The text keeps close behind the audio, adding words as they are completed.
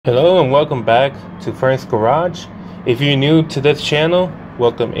Hello and welcome back to Frank's Garage. If you're new to this channel,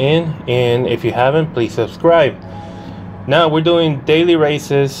 welcome in, and if you haven't, please subscribe. Now we're doing daily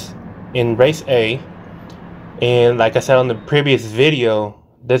races in race A, and like I said on the previous video,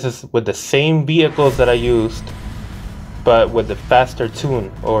 this is with the same vehicles that I used, but with the faster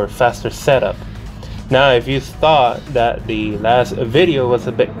tune or faster setup. Now if you thought that the last video was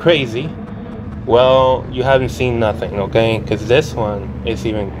a bit crazy, well, you haven't seen nothing, okay? Because this one is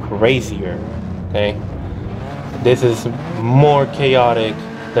even crazier, okay? This is more chaotic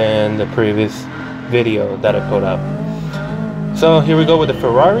than the previous video that I put up. So here we go with the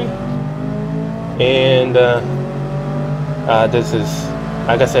Ferrari, and this is,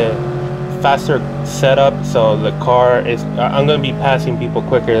 like I said, faster setup. So the car is, I'm gonna be passing people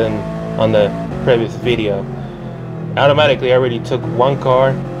quicker than on the previous video. Automatically, I already took one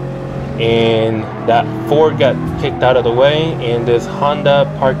car, and that Ford got kicked out of the way, and this Honda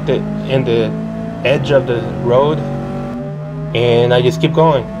parked it in the edge of the road, and I just keep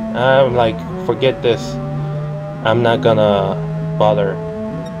going. I'm like, forget this, I'm not gonna bother.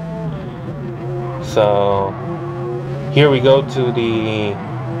 So here we go to the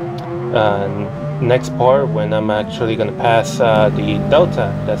next part when I'm actually gonna pass the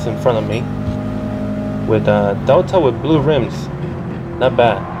Delta that's in front of me, with Delta with blue rims. Not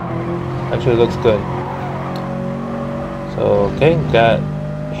bad. Actually looks good. So okay, got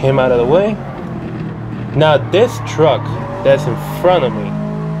him out of the way. Now this truck that's in front of me,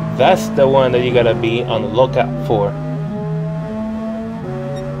 that's the one that you gotta be on the lookout for.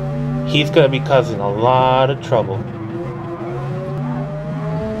 He's gonna be causing a lot of trouble.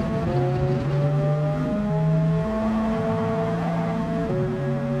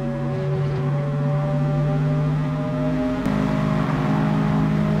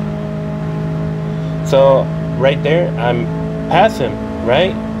 So right there, I'm past him,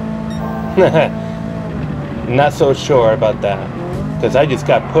 right? Not so sure about that, because I just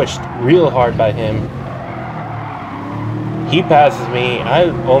got pushed real hard by him. He passes me, I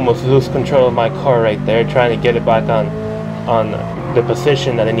almost lose control of my car right there, trying to get it back on the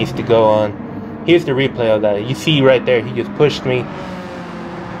position that it needs to go on. Here's the replay of that. You see right there, he just pushed me.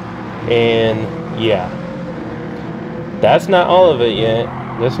 And yeah, that's not all of it yet.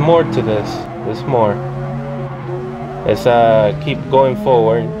 There's more to this. There's more. Let's keep going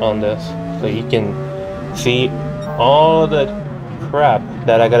forward on this so you can see all the crap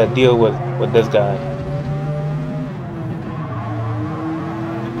that I gotta deal with this guy.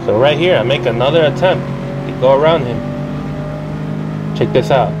 So right here, I make another attempt to go around him. Check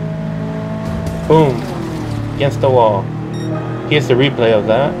this out. Boom, against the wall. Here's the replay of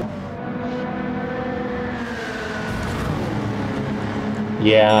that.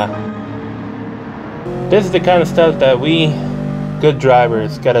 Yeah. This is the kind of stuff that we good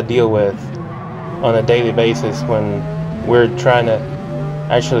drivers gotta deal with on a daily basis when we're trying to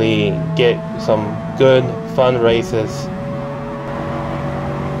actually get some good fun races.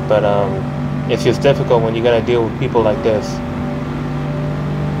 But it's just difficult when you gotta deal with people like this.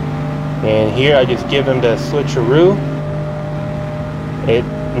 And here I just give him the switcheroo. It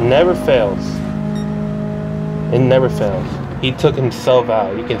never fails. It never fails. He took himself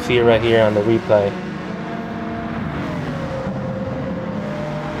out. You can see it right here on the replay.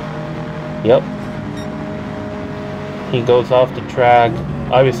 Yep. He goes off the track.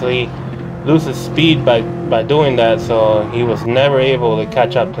 Obviously loses speed by doing that, so he was never able to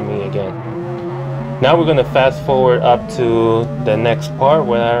catch up to me again. Now we're gonna fast forward up to the next part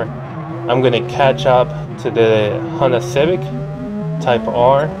where I'm gonna catch up to the Honda Civic Type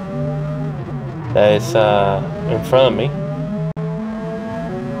R that is in front of me.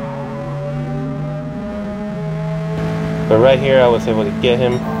 But right here I was able to get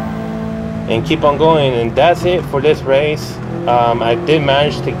him and keep on going, and that's it for this race. I did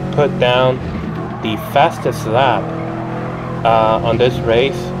manage to put down the fastest lap on this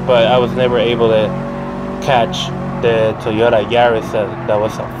race, but I was never able to catch the Toyota Yaris that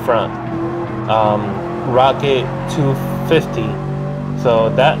was up front. Rocket 250. So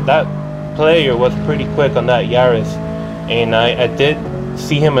that player was pretty quick on that Yaris, and I did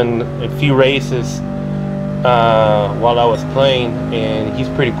see him in a few races while I was playing, and he's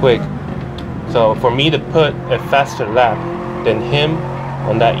pretty quick. So for me to put a faster lap than him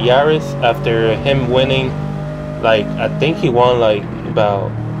on that Yaris after him winning, like I think he won like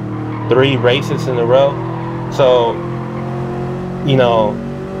about 3 races in a row. So, you know,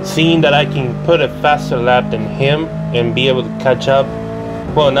 seeing that I can put a faster lap than him and be able to catch up,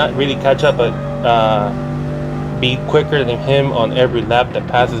 well, not really catch up, but be quicker than him on every lap that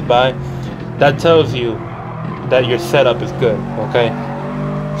passes by, that tells you that your setup is good, okay?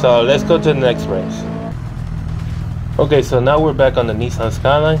 So let's go to the next race. Okay, so now we're back on the Nissan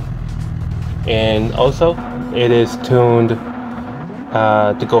Skyline, and also it is tuned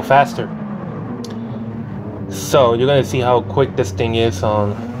to go faster. So you're gonna see how quick this thing is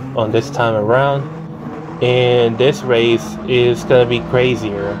on this time around, and this race is gonna be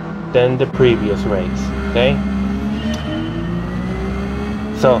crazier than the previous race. Okay,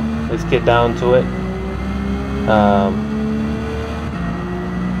 so let's get down to it.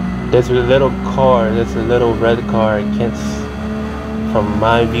 There's a little car, there's a little red car. I can't, from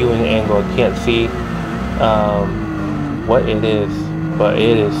my viewing angle, I can't see what it is, but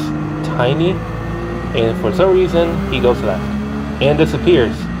it is tiny, and for some reason he goes left and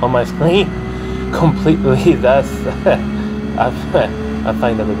disappears on my screen completely. That's I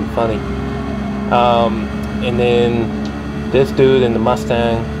find that to be funny. And then this dude in the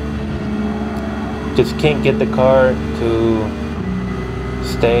Mustang just can't get the car to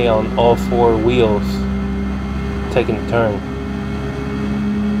stay on all four wheels taking a turn,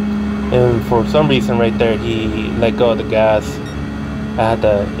 and for some reason right there he let go of the gas. I had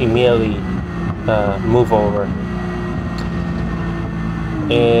to immediately move over,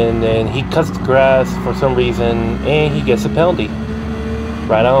 and then he cuts the grass for some reason and he gets a penalty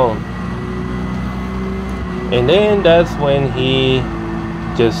right on. And then that's when he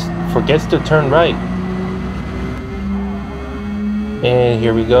just forgets to turn right. And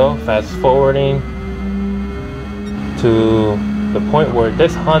here we go, fast forwarding to the point where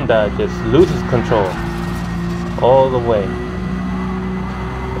this Honda just loses control all the way.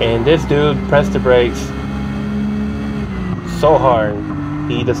 And this dude pressed the brakes so hard,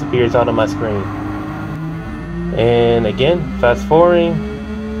 he disappears out of my screen. And again, fast forwarding.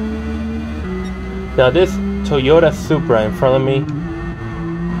 Now this Toyota Supra in front of me,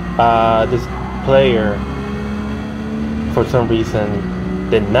 this player, for some reason,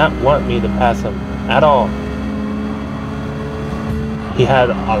 did not want me to pass him at all. He had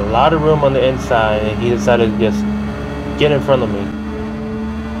a lot of room on the inside, and he decided to just get in front of me.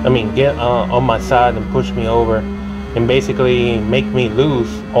 I mean, get on my side and push me over, and basically make me lose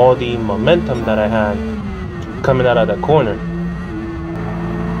all the momentum that I had coming out of the corner.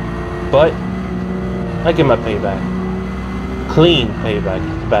 But I get my payback. Clean payback,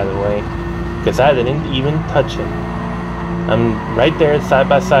 by the way, because I didn't even touch him. I'm right there side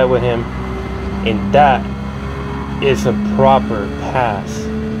by side with him, and that is a proper pass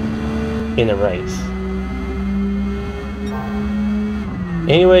in a race.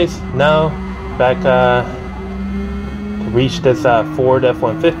 Anyways, now back to reach this Ford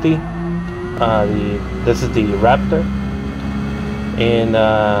F-150. This is the Raptor, and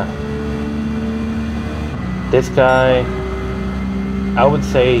this guy, I would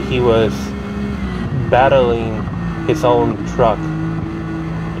say he was battling his own truck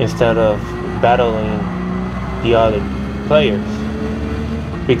instead of battling the other players,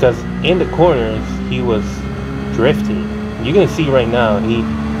 because in the corners he was drifting. You can see right now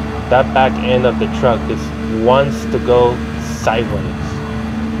that back end of the truck just wants to go sideways.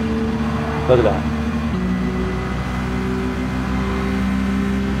 Look at that.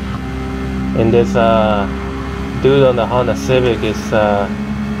 And this dude on the Honda Civic is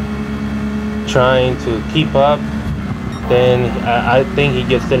trying to keep up. Then I think he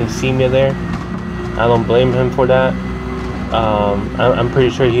just didn't see me there. I don't blame him for that. I'm pretty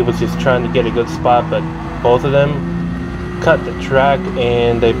sure he was just trying to get a good spot, but both of them cut the track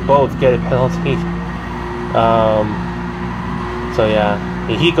and they both get a penalty. So yeah,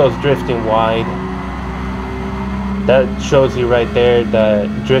 he goes drifting wide. That shows you right there that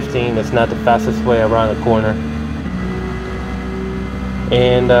drifting is not the fastest way around a corner.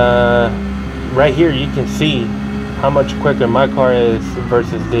 And right here you can see how much quicker my car is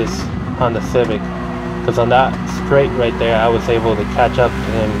versus this Honda Civic, because on that straight right there I was able to catch up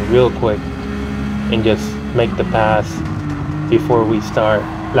to him real quick and just make the pass before we start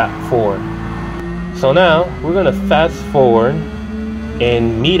lap 4. So now we're gonna fast forward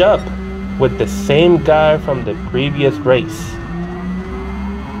and meet up with the same guy from the previous race.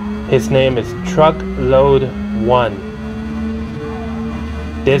 His name is Truckload 1.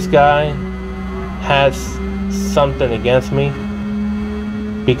 This guy has something against me,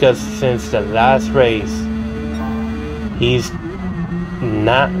 because since the last race he's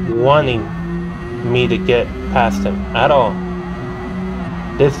not wanting me to get past him at all.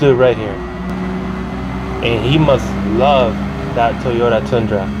 This dude right here, and he must love that Toyota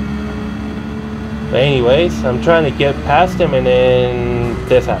Tundra. But anyways, I'm trying to get past him, and then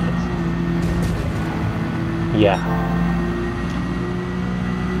this happens. Yeah.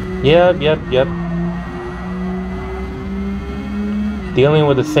 Yep. dealing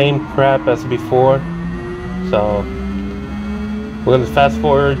with the same crap as before. So we're gonna fast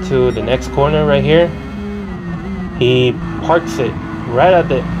forward to the next corner right here. He parks it right at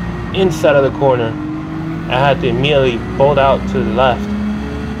the inside of the corner. I had to immediately bolt out to the left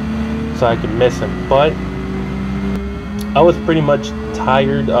so I could miss him, but I was pretty much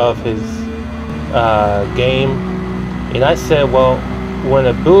tired of his game, and I said, well, when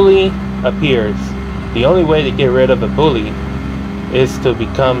a bully appears, the only way to get rid of a bully is to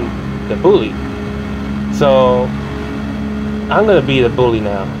become the bully. So I'm gonna be the bully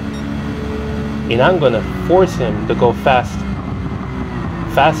now, and I'm gonna force him to go fast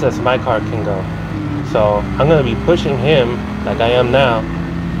as my car can go. So I'm gonna be pushing him like I am now.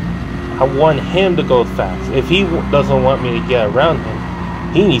 I want him to go fast. If he doesn't want me to get around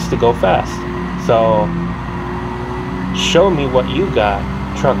him, he needs to go fast. So show me what you got,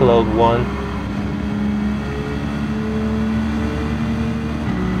 Truckload 1.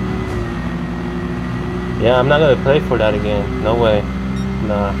 Yeah, I'm not gonna play for that again. No way.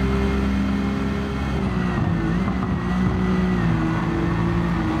 Nah.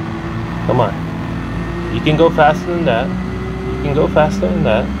 Come on. You can go faster than that. You can go faster than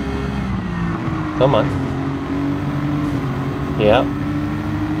that. Come on. Yeah.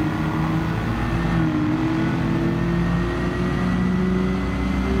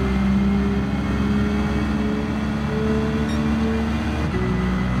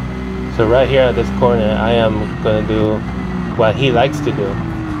 So right here at this corner, I am gonna do what he likes to do.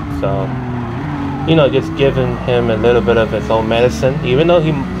 So, you know, just giving him a little bit of his own medicine, even though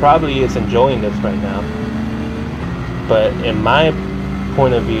he probably is enjoying this right now. But in my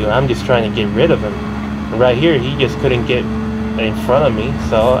point of view, I'm just trying to get rid of him. And right here, he just couldn't get in front of me,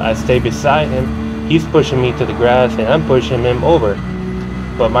 so I stay beside him. He's pushing me to the grass, and I'm pushing him over.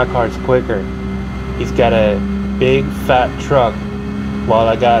 But my car's quicker. He's got a big fat truck, while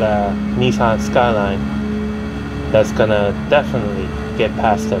I got a Nissan Skyline that's gonna definitely get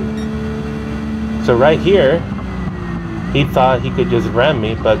past him. So right here, he thought he could just ram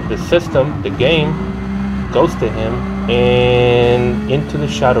me, but the system, the game, ghosted him and into the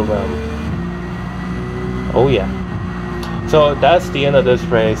shadow realm. Oh yeah. So that's the end of this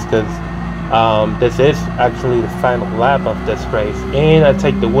race, because this is actually the final lap of this race, and I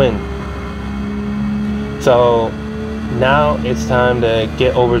take the win. So now it's time to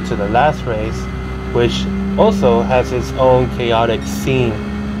get over to the last race, which also has its own chaotic scene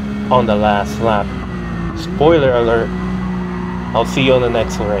on the last lap. Spoiler alert, I'll see you on the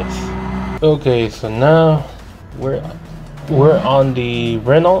next race. Okay, so now we're on the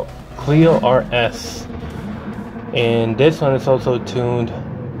Renault CLio R.S, and this one is also tuned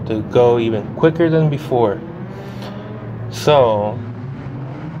to go even quicker than before. So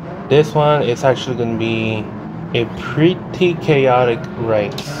this one is actually going to be a pretty chaotic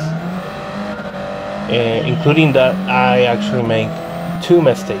race, and including that I actually make 2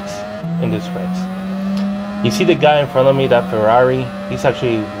 mistakes in this race. You see the guy in front of me, that Ferrari, he's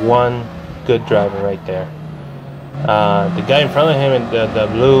actually one good driver right there. The guy in front of him in the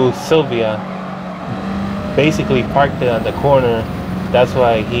blue Silvia basically parked it on the corner. That's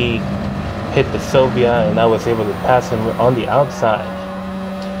why he hit the Silvia and I was able to pass him on the outside.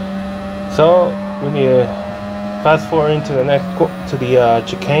 So we need to fast forward into the next to the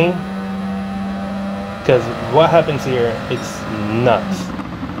chicane, because what happens here, it's nuts.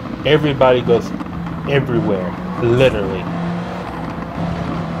 Everybody goes everywhere, literally.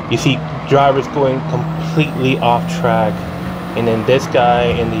 You see drivers going completely off track, and then this guy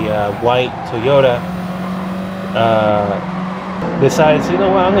in the white Toyota decides, you know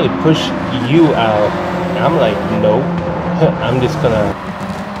what, I'm gonna push you out. And I'm like, nope. I'm just gonna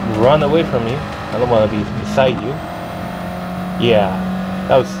run away from you. I don't want to be beside you. Yeah,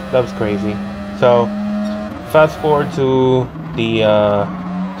 that was crazy. So fast forward to the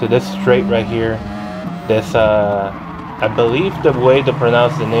to this straight right here. This I believe the way to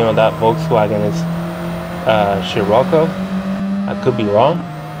pronounce the name of that Volkswagen is Scirocco. I could be wrong.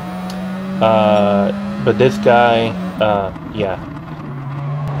 But this guy, yeah,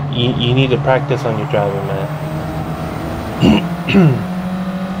 you need to practice on your driving, man.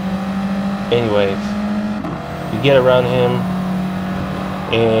 Anyways, you get around him,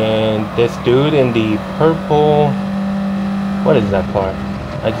 and this dude in the purple, what is that car?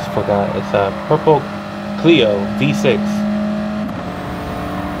 I just forgot. It's a purple CLio V6.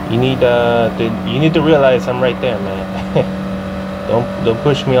 You need to realize I'm right there, man. don't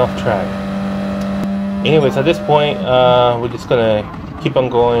push me off track. Anyways, at this point, we're just gonna keep on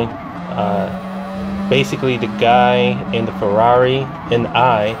going. Basically, the guy in the Ferrari and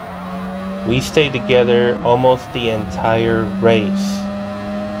I We stayed together almost the entire race.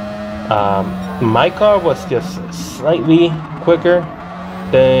 My car was just slightly quicker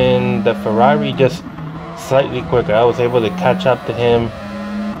than the Ferrari, just slightly quicker. I was able to catch up to him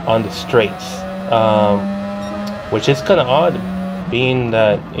on the straights, which is kind of odd, being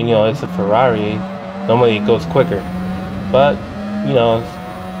that, you know, it's a Ferrari. Normally it goes quicker, but you know,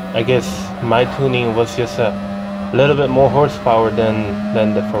 I guess my tuning was just a little bit more horsepower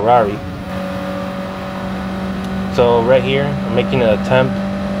than the Ferrari. So right here, I'm making an attempt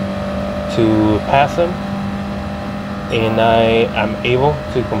to pass him, and I am able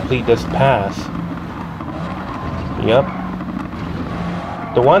to complete this pass. Yep.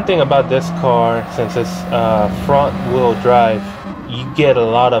 The one thing about this car, since it's front wheel drive, you get a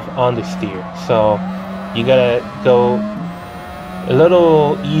lot of understeer, so you gotta go a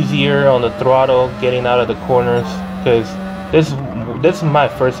little easier on the throttle, getting out of the corners, because this is my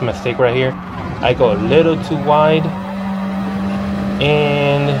first mistake right here. I go a little too wide,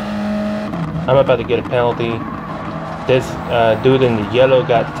 and I'm about to get a penalty. This dude in the yellow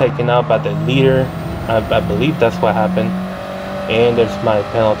got taken out by the leader. I believe that's what happened. And there's my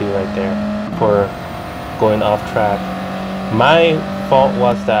penalty right there for going off track. My fault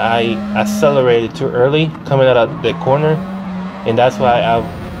was that I accelerated too early coming out of the corner, and that's why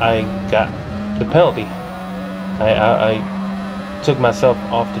I got the penalty. I took myself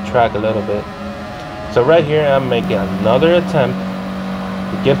off the track a little bit. So right here, I'm making another attempt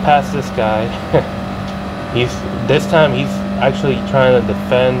to get past this guy. This time he's actually trying to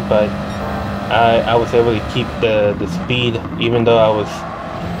defend, but I was able to keep the speed, even though I was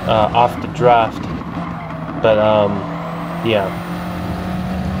off the draft. But yeah.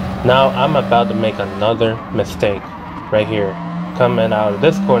 Now I'm about to make another mistake right here. Coming out of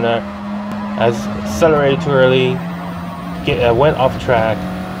this corner, I accelerated too early. I went off track.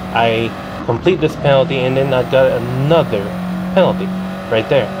 I complete this penalty, and then I got another penalty right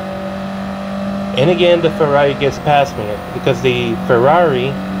there. And again, the Ferrari gets past me because the Ferrari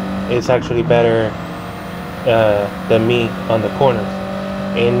is actually better than me on the corners.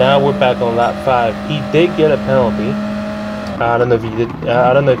 And now we're back on lap 5. He did get a penalty. I don't know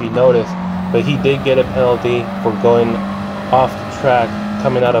if you noticed, but he did get a penalty for going off the track,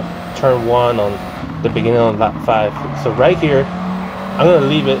 coming out of turn 1 on the beginning of lap 5. So right here, I'm gonna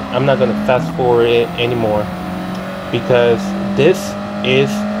leave it. I'm not gonna fast forward it anymore, because this is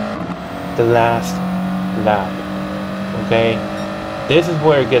the last lap. Okay, this is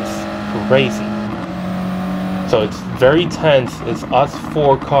where it gets crazy. So it's very tense. It's us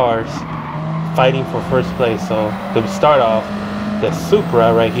 4 cars fighting for first place. So to start off, the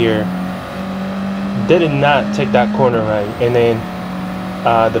Supra right here did not take that corner right, and then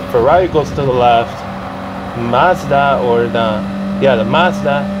the Ferrari goes to the left. Mazda, or the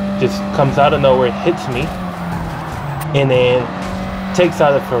Mazda just comes out of nowhere, hits me, and then takes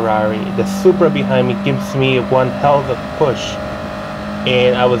out the Ferrari. The Supra behind me gives me one hell of a push,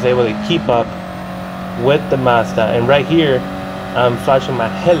 and I was able to keep up with the Mazda. And right here, I'm flashing my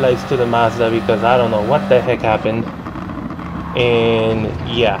headlights to the Mazda because I don't know what the heck happened. And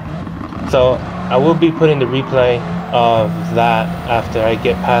yeah, so I will be putting the replay of that after I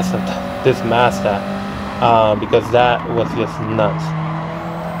get past this Mazda, because that was just nuts.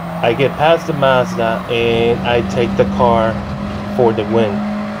 I get past the Mazda and I take the car for the win.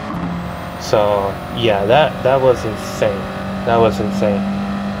 So yeah, that was insane. That was insane.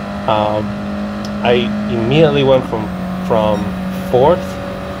 I immediately went from 4th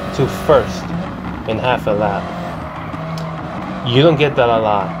to 1st in half a lap. You don't get that a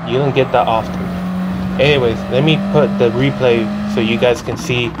lot. You don't get that often. Anyways, let me put the replay so you guys can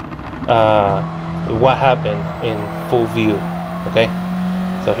see what happened in full view. Okay,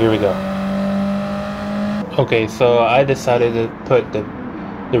 so here we go. Okay, so I decided to put the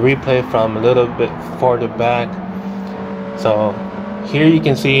replay from a little bit farther back. So here you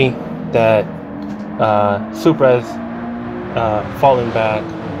can see that Supra's falling back.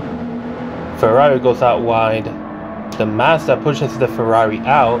 Ferrari goes out wide. The Mazda pushes the Ferrari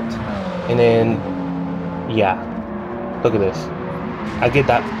out, and then yeah, look at this. I get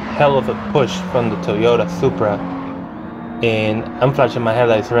that hell of a push from the Toyota Supra, and I'm flashing my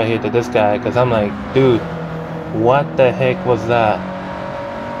headlights right here to this guy because I'm like, dude, what the heck was that?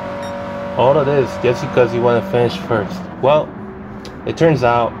 All of this just because you want to finish first. Well, it turns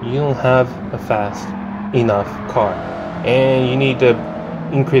out you don't have a fast enough car, and you need to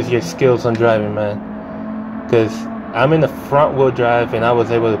increase your skills on driving, man, because I'm in the front wheel drive and I was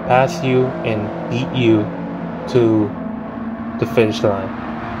able to pass you and beat you to the finish line.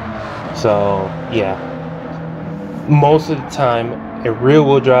 So yeah, most of the time a rear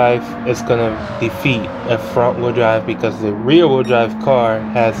wheel drive is gonna defeat a front wheel drive, because the rear wheel drive car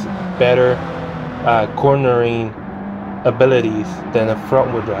has better cornering abilities than a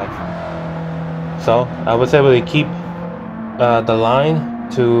front wheel drive. So I was able to keep the line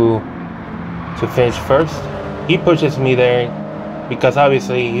to finish first. He pushes me there because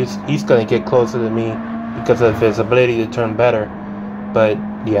obviously he's gonna get closer to me because of his ability to turn better. But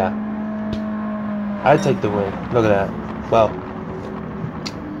yeah, I take the win. Look at that. Well,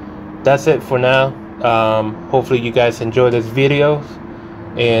 that's it for now. Hopefully you guys enjoy this video,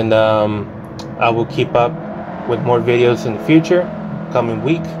 and I will keep up with more videos in the future, coming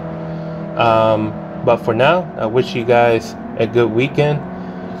week. But for now, I wish you guys a good weekend.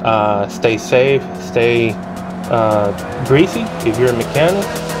 Stay safe, stay greasy if you're a mechanic,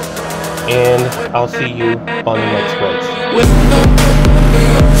 and I'll see you on the next race.